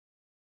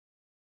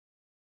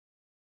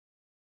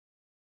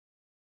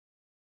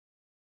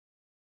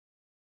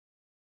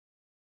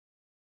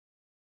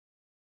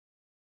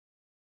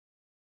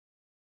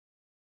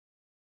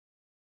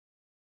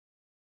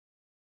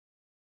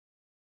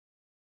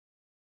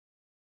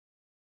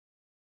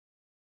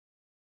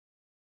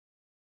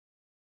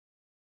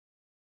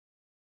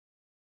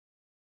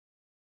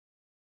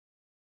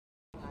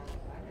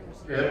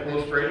And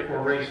close break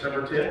for race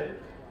number 10.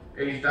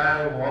 Age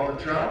dial on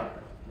the trot.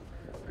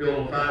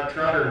 Field of 5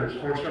 trotters.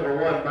 Horse number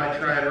 1 by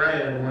Tryin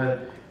Ryan with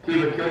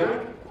Tiva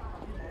Kilmer.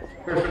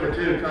 Horse number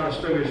 2,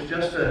 Conestoga's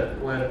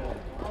Justen with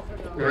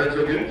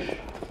Lorenzo Gooch.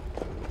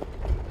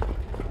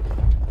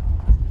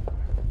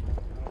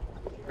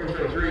 Horse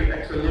number 3,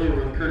 Exxa Lou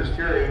with Curtis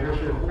Terry.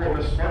 Horse number 4,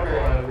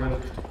 Missparkleye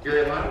with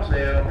Gary Lyles.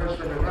 And horse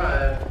number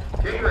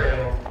 5, King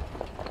Rail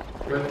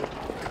with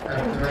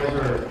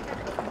Hauser.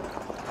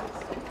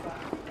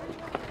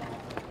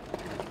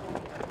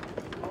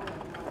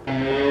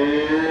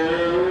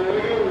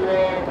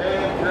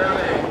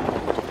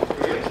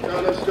 It's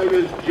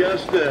Conestoga's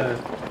Justen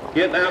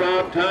getting out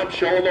on top,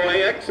 showing the way.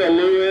 Exxa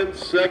Lou in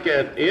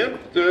second. In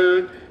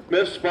third,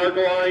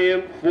 Missparkleye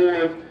in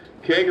fourth.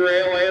 King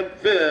Rail in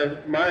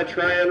fifth. My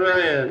Tryin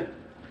Ryan.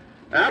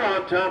 Out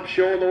on top,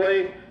 showing the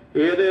way.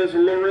 It is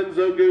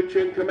Lorenzo Gooch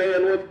in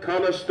command with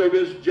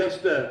Conestoga's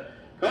Justen.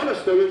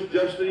 Conestoga's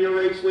Justen, your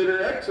race leader.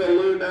 Exxa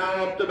Lou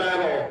now up to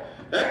battle.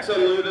 Exxa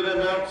Lou to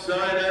the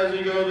outside as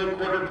he goes in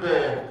quarter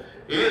pole.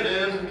 It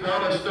is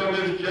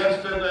Conestoga's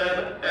Justen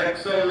and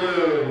Exxa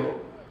Lou.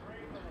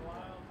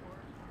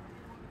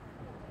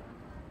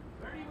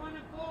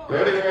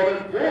 31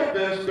 and 4,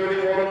 this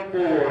 31 and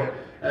 4.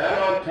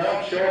 Out on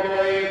top, showing the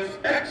way, it's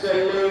Exxa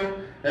Lou.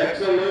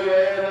 Exxa Lou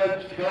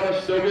and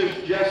Conestoga's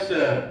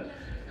Justen.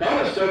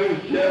 Conestoga's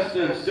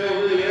Justen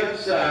still to the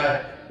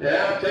inside.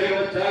 Now taking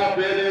the top,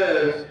 it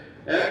is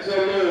Exxa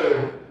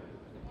Lou.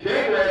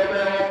 King Rail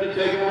now up to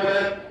take over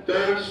that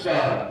third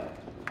spot.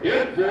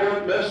 In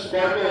fourth,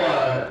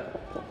 Missparkleye.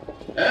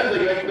 As they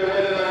make their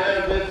way to the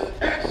half, it's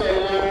Exxa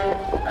Lou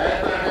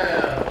at the half.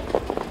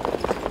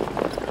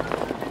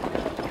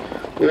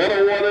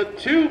 101 and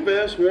 2,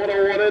 miss.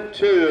 101 and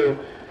 2.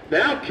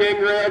 Now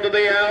King Rail to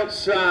the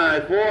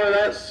outside for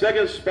that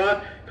second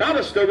spot.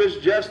 Conestoga's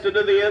Justen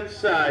to the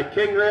inside.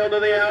 King Rail to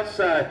the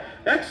outside.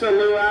 Exxa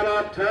Lou out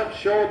on top,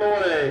 showing the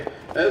way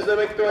as they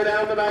make their way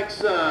down the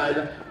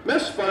backside.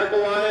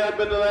 Missparkleye up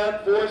into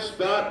that fourth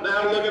spot,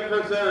 now looking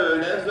for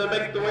third. As they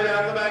make their way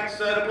down the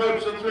backside,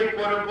 approach the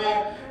three-quarter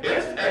pole.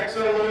 It's Exxa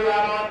Lou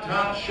out on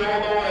top,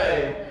 showing the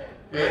way.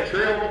 And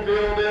trailing the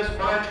field is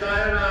my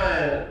Tryin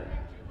Ryan.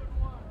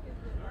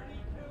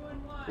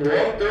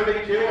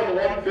 132 and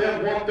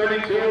 1/5,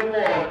 132 and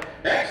 1.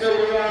 Exxa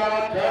Lou out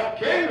on top,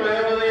 King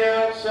Rail to the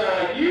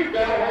outside. You've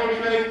got a horse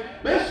race.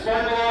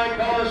 Missparkleye,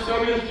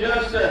 Conestoga's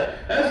Justen.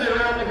 As they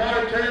round the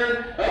hard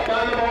turn, up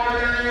by the barn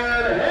area,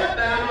 and head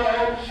down the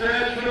home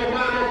stretch for the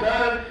final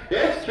time.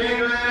 It's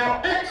King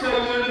Rail, Exxa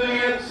Lou to the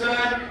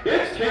inside.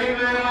 It's King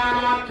Rail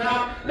out on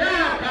top.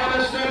 Now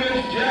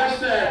Conestoga's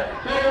Justen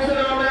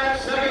closing on that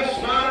second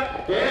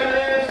spot.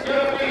 And it's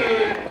going to be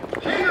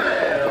King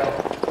Rail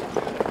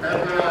at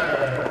the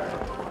ladder.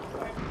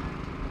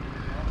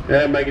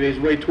 And making his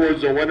way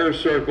towards the winner's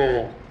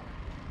circle,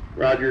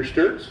 Roger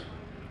Sturts.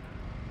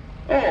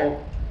 Oh,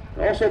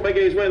 also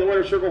making his way to the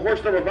winner's circle,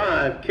 horse number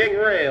 5, King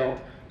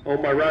Rail,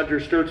 owned by Roger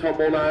Sturts,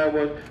 Humboldt,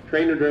 Iowa,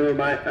 trained and driven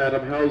by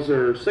Adam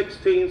Hauser.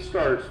 16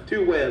 starts,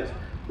 2 wins,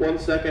 1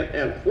 second,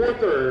 and 4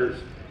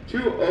 thirds,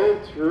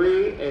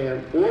 203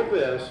 and 4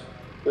 fifths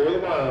for the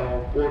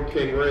mile for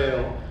King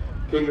Rail.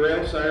 King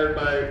Rail sired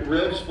by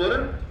Rail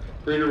Splitter.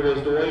 Breeder was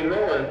Dwayne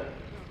Rowan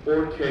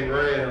for King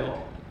Rail.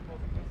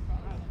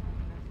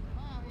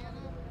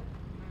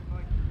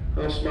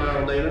 Oh,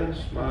 smile, Dana.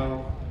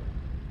 Smile.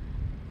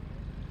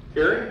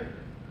 Gary.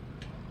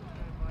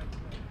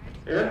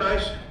 And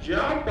nice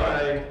job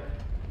by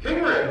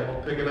King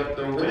Rail picking up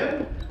the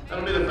win.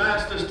 That'll be the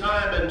fastest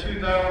time in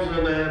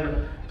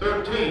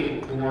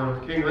 2013 for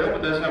King Rail.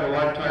 It does have a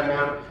lifetime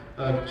mark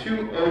of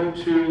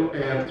 202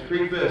 and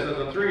 3 fifths as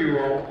a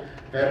 3-year-old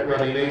at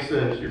Running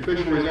Aces. Your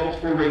official results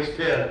for race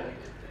 10.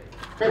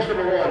 Horse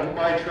number 1,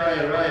 My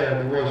Tryin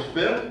Ryan, was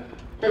 5th.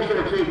 Horse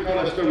number 2,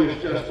 Conestoga's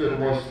Justen,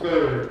 was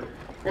 3rd.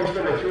 Horse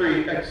number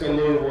 3, Exxa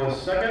Lou, was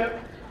 2nd.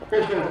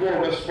 Horse number 4,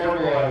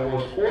 Missparkleye,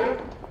 was 4th.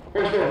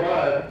 Horse number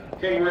 5,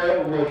 King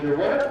Rail, was your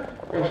winner.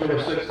 Horse number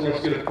 6, Let's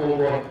Get a Cold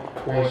One,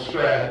 was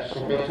Scratch. So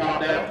from the top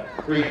down,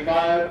 3,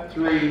 5,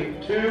 3,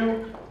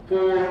 2,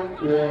 4,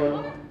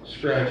 1,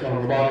 Scratch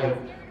on the bottom.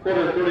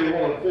 Quarter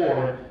 31 and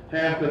 4,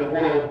 half and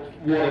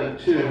 101 and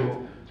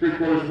 2, 3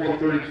 quarters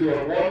 132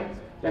 and 1.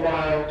 The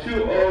mile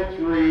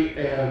 203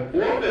 and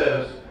 4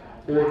 fifths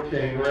for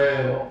King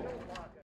Rail.